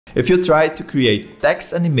If you try to create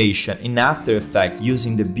text animation in After Effects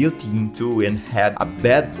using the built-in tool and had a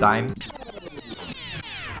bad time,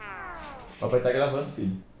 Papai tá gravando,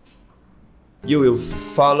 filho. You will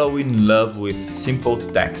fall in love with simple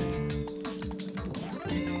text.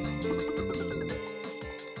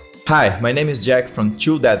 Hi, my name is Jack from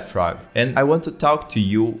Two Dead Frog, and I want to talk to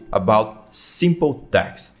you about simple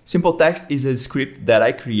text. Simple text is a script that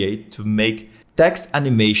I create to make text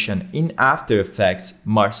animation in After Effects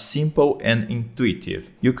more simple and intuitive.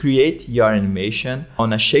 You create your animation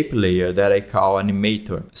on a shape layer that I call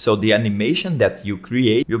animator. So the animation that you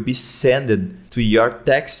create will be sent to your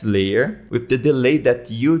text layer with the delay that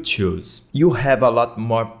you choose. You have a lot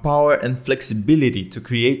more power and flexibility to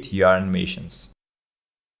create your animations.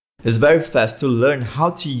 It's very fast to learn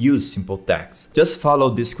how to use simple text. Just follow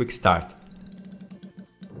this quick start.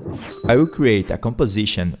 I will create a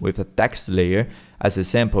composition with a text layer as a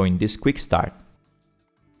sample in this quick start.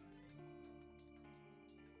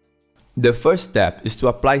 The first step is to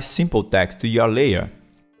apply simple text to your layer.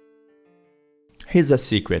 Here's a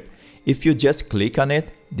secret. If you just click on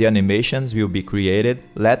it, the animations will be created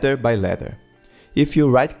letter by letter. If you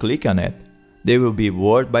right-click on it, they will be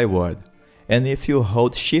word by word. And if you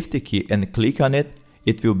hold Shift key and click on it,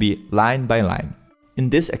 it will be line by line. In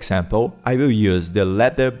this example, I will use the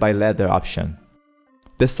letter by letter option.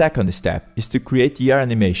 The second step is to create your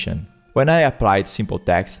animation. When I applied simple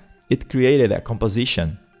text, it created a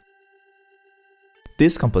composition.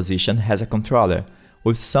 This composition has a controller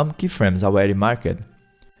with some keyframes already marked.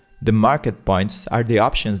 The marked points are the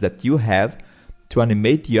options that you have to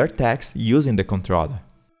animate your text using the controller.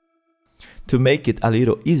 To make it a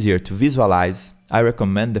little easier to visualize, I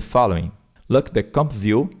recommend the following. Look at the comp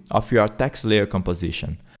view of your text layer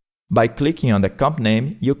composition. By clicking on the comp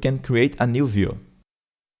name, you can create a new view.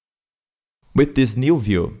 With this new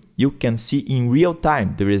view, you can see in real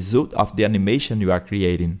time the result of the animation you are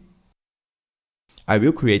creating. I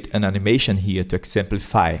will create an animation here to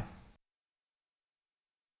exemplify.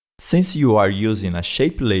 Since you are using a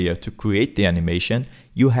shape layer to create the animation,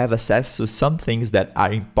 you have access to some things that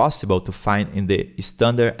are impossible to find in the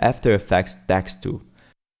standard After Effects text tool,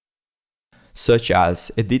 such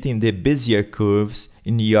as editing the Bezier curves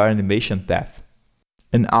in your animation path,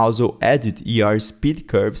 and also edit your speed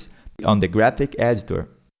curves on the graphic editor.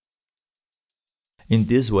 In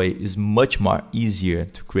this way, it's much more easier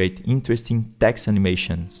to create interesting text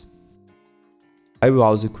animations. I will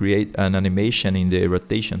also create an animation in the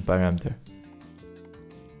rotation parameter.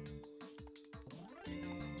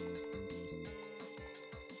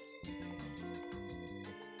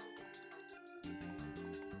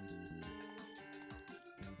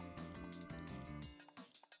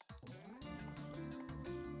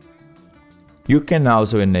 You can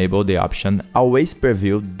also enable the option Always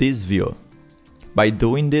Preview this view. By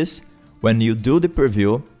doing this, when you do the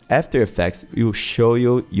preview, After Effects will show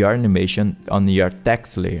you your animation on your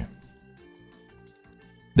text layer.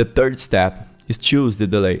 The third step is choose the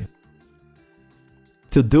delay.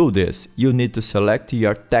 To do this, you need to select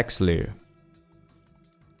your text layer.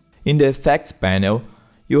 In the Effects panel,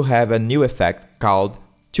 you have a new effect called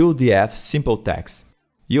 2DF Simple Text.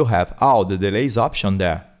 You have all the delays option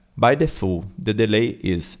there. By default, the delay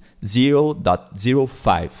is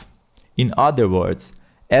 0.05. In other words,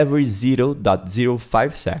 every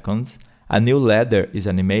 0.05 seconds, a new ladder is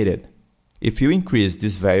animated. If you increase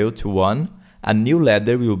this value to 1, a new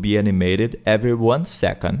ladder will be animated every 1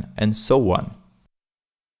 second, and so on.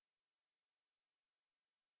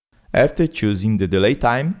 After choosing the delay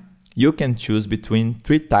time, you can choose between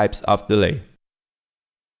 3 types of delay.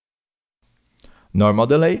 Normal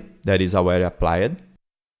delay, that is already applied.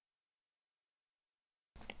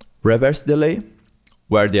 Reverse delay,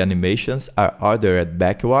 where the animations are ordered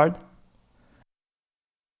backward.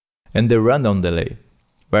 And the random delay,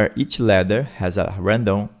 where each ladder has a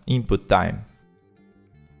random input time.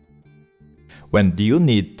 When you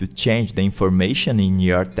need to change the information in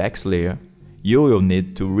your text layer, you will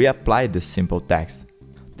need to reapply the simple text.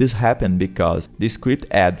 This happens because the script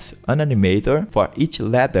adds an animator for each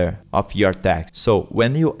ladder of your text. So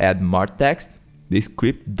when you add more text, the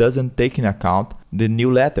script doesn't take into account the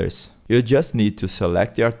new letters. You just need to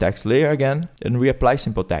select your text layer again and reapply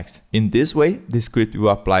simple text. In this way, the script will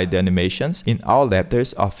apply the animations in all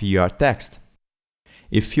letters of your text.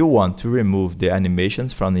 If you want to remove the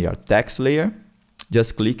animations from your text layer,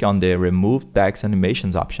 just click on the Remove Text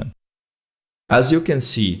Animations option. As you can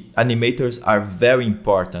see, animators are very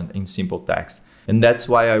important in simple text, and that's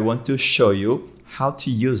why I want to show you how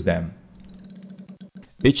to use them.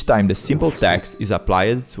 Each time the simple text is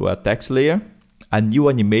applied to a text layer, a new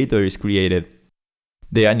animator is created.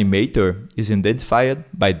 the animator is identified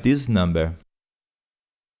by this number.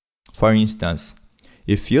 For instance,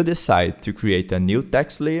 if you decide to create a new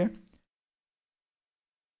text layer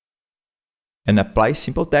and apply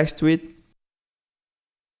simple text to it,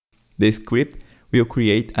 the script will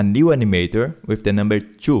create a new animator with the number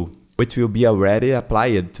 2, which will be already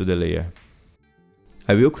applied to the layer.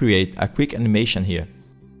 I will create a quick animation here.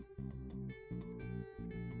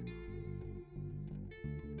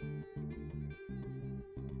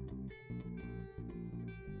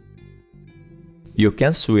 You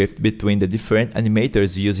can switch between the different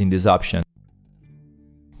animators using this option.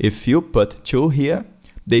 If you put 2 here,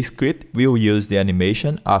 the script will use the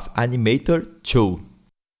animation of animator 2.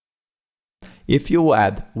 If you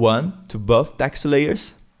add 1 to both text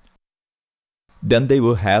layers, then they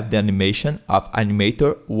will have the animation of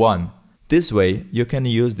animator 1. This way, you can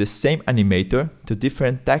use the same animator to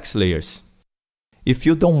different text layers. If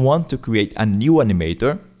you don't want to create a new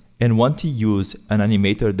animator and want to use an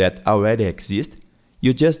animator that already exists,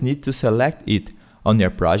 you just need to select it on your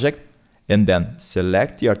project and then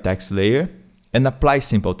select your text layer and apply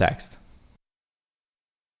simple text.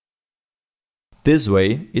 This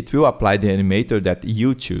way, it will apply the animator that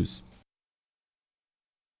you choose.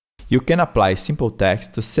 You can apply simple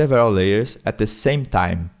text to several layers at the same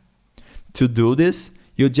time. To do this,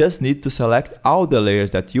 you just need to select all the layers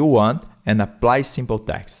that you want and apply simple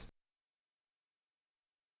text.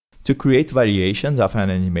 To create variations of an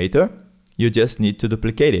animator, you just need to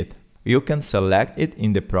duplicate it. You can select it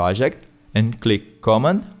in the project and click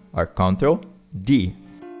Command or Ctrl D.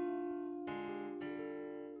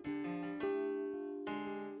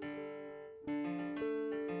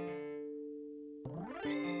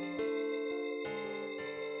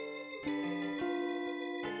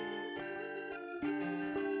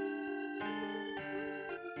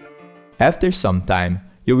 After some time,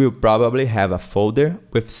 you will probably have a folder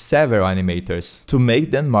with several animators. To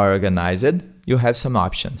make them more organized, you have some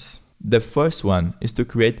options. The first one is to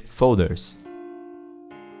create folders.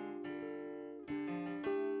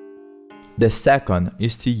 The second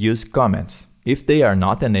is to use comments. If they are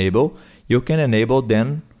not enabled, you can enable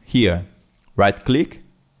them here. Right-click,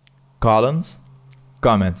 columns,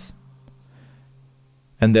 comments.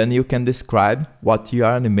 And then you can describe what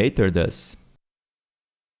your animator does.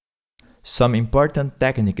 Some important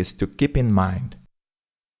techniques to keep in mind.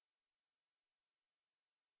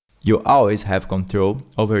 You always have control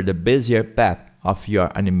over the bezier path of your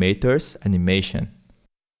animator's animation.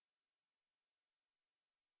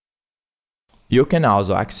 You can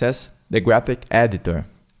also access the graphic editor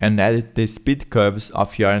and edit the speed curves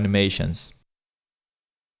of your animations.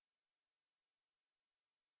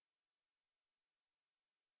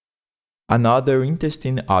 Another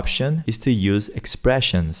interesting option is to use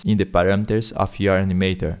expressions in the parameters of your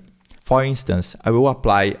animator. For instance, I will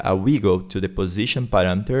apply a wiggle to the position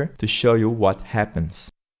parameter to show you what happens.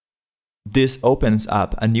 This opens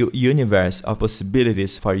up a new universe of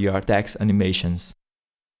possibilities for your text animations.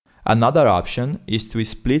 Another option is to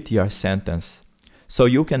split your sentence, so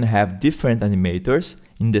you can have different animators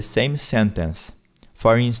in the same sentence.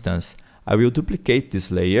 For instance, I will duplicate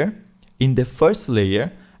this layer. In the first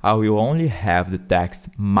layer, I will only have the text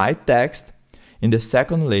my text. In the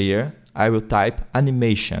second layer, I will type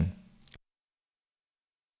animation.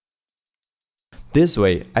 This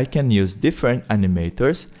way, I can use different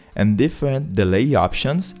animators and different delay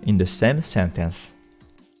options in the same sentence.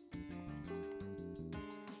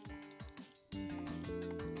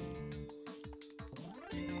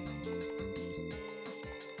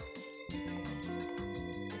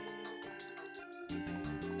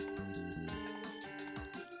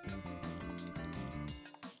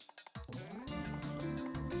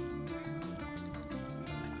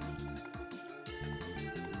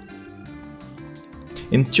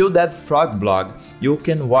 In That Frog blog, you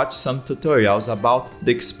can watch some tutorials about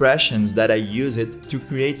the expressions that I use it to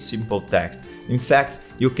create simple text. In fact,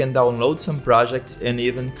 you can download some projects and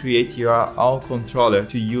even create your own controller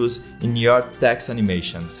to use in your text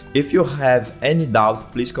animations. If you have any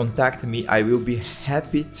doubt, please contact me. I will be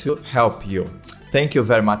happy to help you. Thank you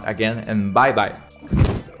very much again and bye bye.